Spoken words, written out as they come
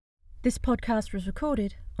This podcast was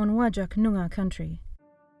recorded on Wajak Noongar country.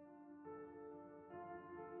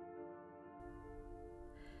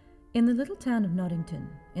 In the little town of Noddington,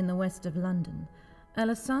 in the west of London,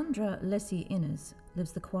 Alessandra Leslie Innes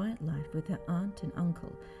lives the quiet life with her aunt and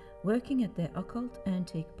uncle, working at their occult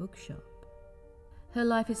antique bookshop. Her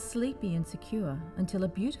life is sleepy and secure until a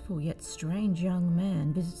beautiful yet strange young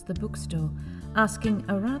man visits the bookstore, asking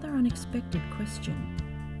a rather unexpected question.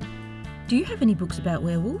 "Do you have any books about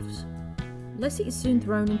werewolves?" Leslie is soon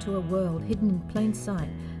thrown into a world hidden in plain sight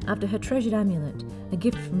after her treasured amulet, a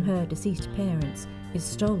gift from her deceased parents, is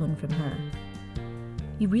stolen from her.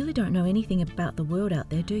 "You really don't know anything about the world out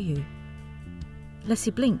there, do you?"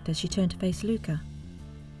 Leslie blinked as she turned to face Luca.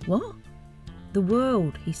 "What?" "The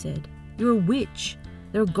world," he said. "You're a witch.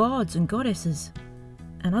 There are gods and goddesses.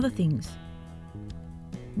 And other things."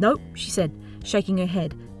 "Nope," she said, shaking her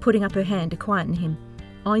head, putting up her hand to quieten him.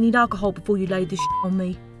 "I need alcohol before you lay this on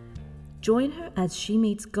me." Join her as she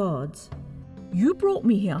meets gods. "You brought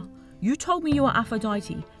me here. You told me you are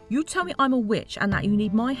Aphrodite. You tell me I'm a witch and that you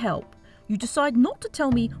need my help. You decide not to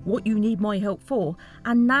tell me what you need my help for,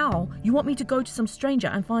 and now you want me to go to some stranger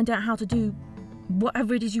and find out how to do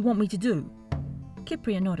whatever it is you want me to do."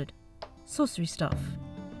 Cypria nodded. "Sorcery stuff."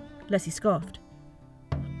 Leslie scoffed.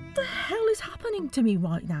 "What the hell is happening to me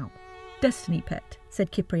right now?" "Destiny, pet,"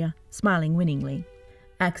 said Cypria, smiling winningly.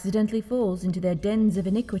 "Accidentally falls into their dens of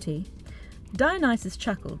iniquity." Dionysus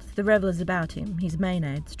chuckled, the revellers about him, his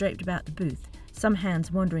maenads draped about the booth, some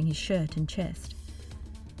hands wandering his shirt and chest.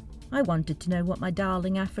 "I wanted to know what my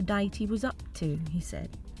darling Aphrodite was up to," he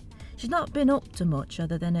said. "She's not been up to much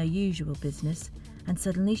other than her usual business, and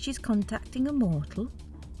suddenly she's contacting a mortal.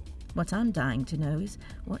 What I'm dying to know is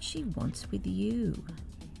what she wants with you."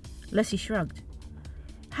 Leslie shrugged.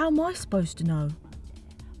 "How am I supposed to know?"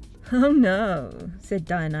 "Oh no," said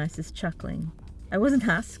Dionysus, chuckling. "I wasn't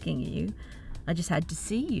asking you. I just had to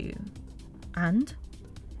see you." "And?"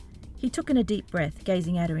 He took in a deep breath,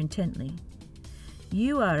 gazing at her intently.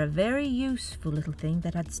 "You are a very useful little thing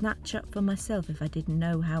that I'd snatch up for myself if I didn't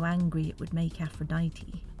know how angry it would make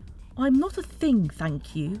Aphrodite." "I'm not a thing,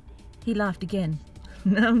 thank you." He laughed again.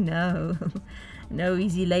 No, no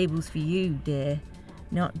easy labels for you, dear.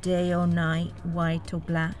 Not day or night, white or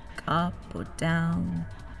black, up or down.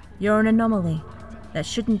 You're an anomaly that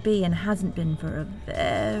shouldn't be and hasn't been for a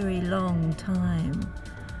very long time.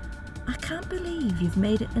 I can't believe you've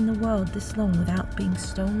made it in the world this long without being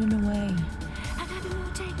stolen away.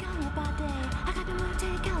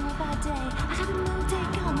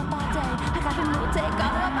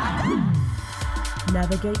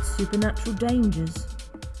 Navigate supernatural dangers.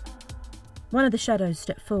 One of the shadows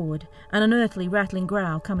stepped forward, an unearthly rattling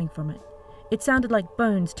growl coming from it. It sounded like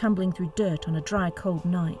bones tumbling through dirt on a dry, cold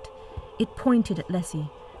night. It pointed at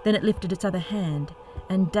Leslie, then it lifted its other hand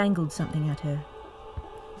and dangled something at her.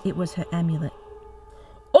 It was her amulet.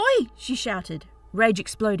 "Oi!" she shouted, rage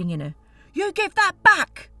exploding in her. "You give that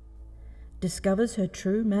back!" Discovers her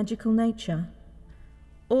true magical nature.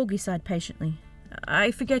 Augie sighed patiently.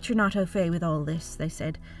 "I forget you're not au fait with all this," they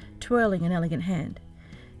said, twirling an elegant hand.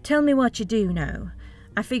 "Tell me what you do know.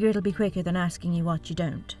 I figure it'll be quicker than asking you what you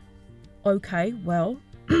don't." "Okay, well,"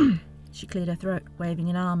 she cleared her throat, waving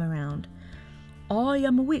an arm around. "I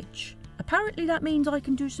am a witch. Apparently that means I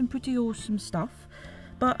can do some pretty awesome stuff,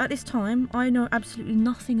 but at this time I know absolutely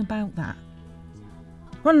nothing about that."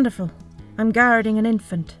 "Wonderful. I'm guarding an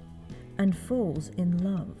infant." And falls in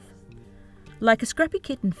love. Like a scrappy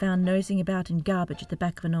kitten found nosing about in garbage at the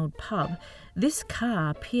back of an old pub, this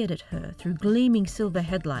car peered at her through gleaming silver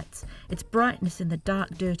headlights, its brightness in the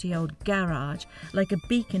dark, dirty old garage like a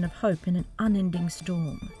beacon of hope in an unending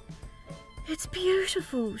storm. "It's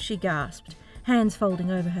beautiful," she gasped, hands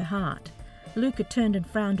folding over her heart. Luca turned and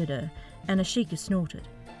frowned at her, and Ashika snorted.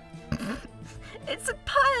 "It's a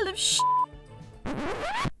pile of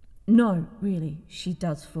No, really, she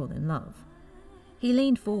does fall in love. He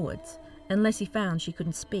leaned forwards, unless he found she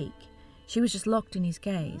couldn't speak. She was just locked in his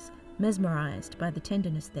gaze, mesmerised by the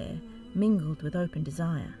tenderness there, mingled with open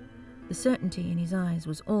desire. The certainty in his eyes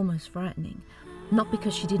was almost frightening, not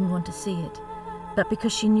because she didn't want to see it, but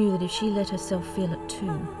because she knew that if she let herself feel it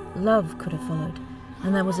too, love could have followed,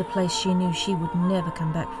 and that was a place she knew she would never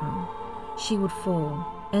come back from. She would fall,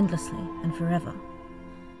 endlessly and forever.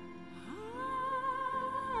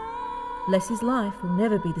 Leslie's life will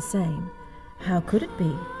never be the same. How could it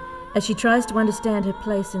be? As she tries to understand her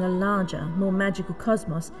place in a larger, more magical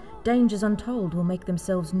cosmos, dangers untold will make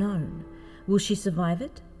themselves known. Will she survive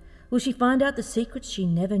it? Will she find out the secrets she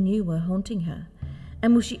never knew were haunting her?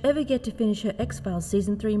 And will she ever get to finish her X-Files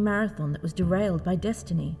Season 3 marathon that was derailed by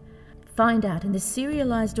destiny? Find out in this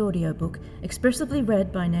serialized audiobook expressively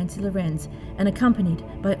read by Nancy Lorenz and accompanied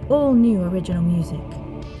by all new original music.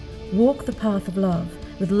 Walk the Path of Love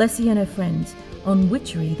with Leslie and her friends on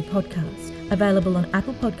Witchery, the podcast, available on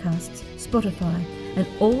Apple Podcasts, Spotify, and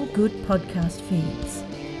all good podcast feeds.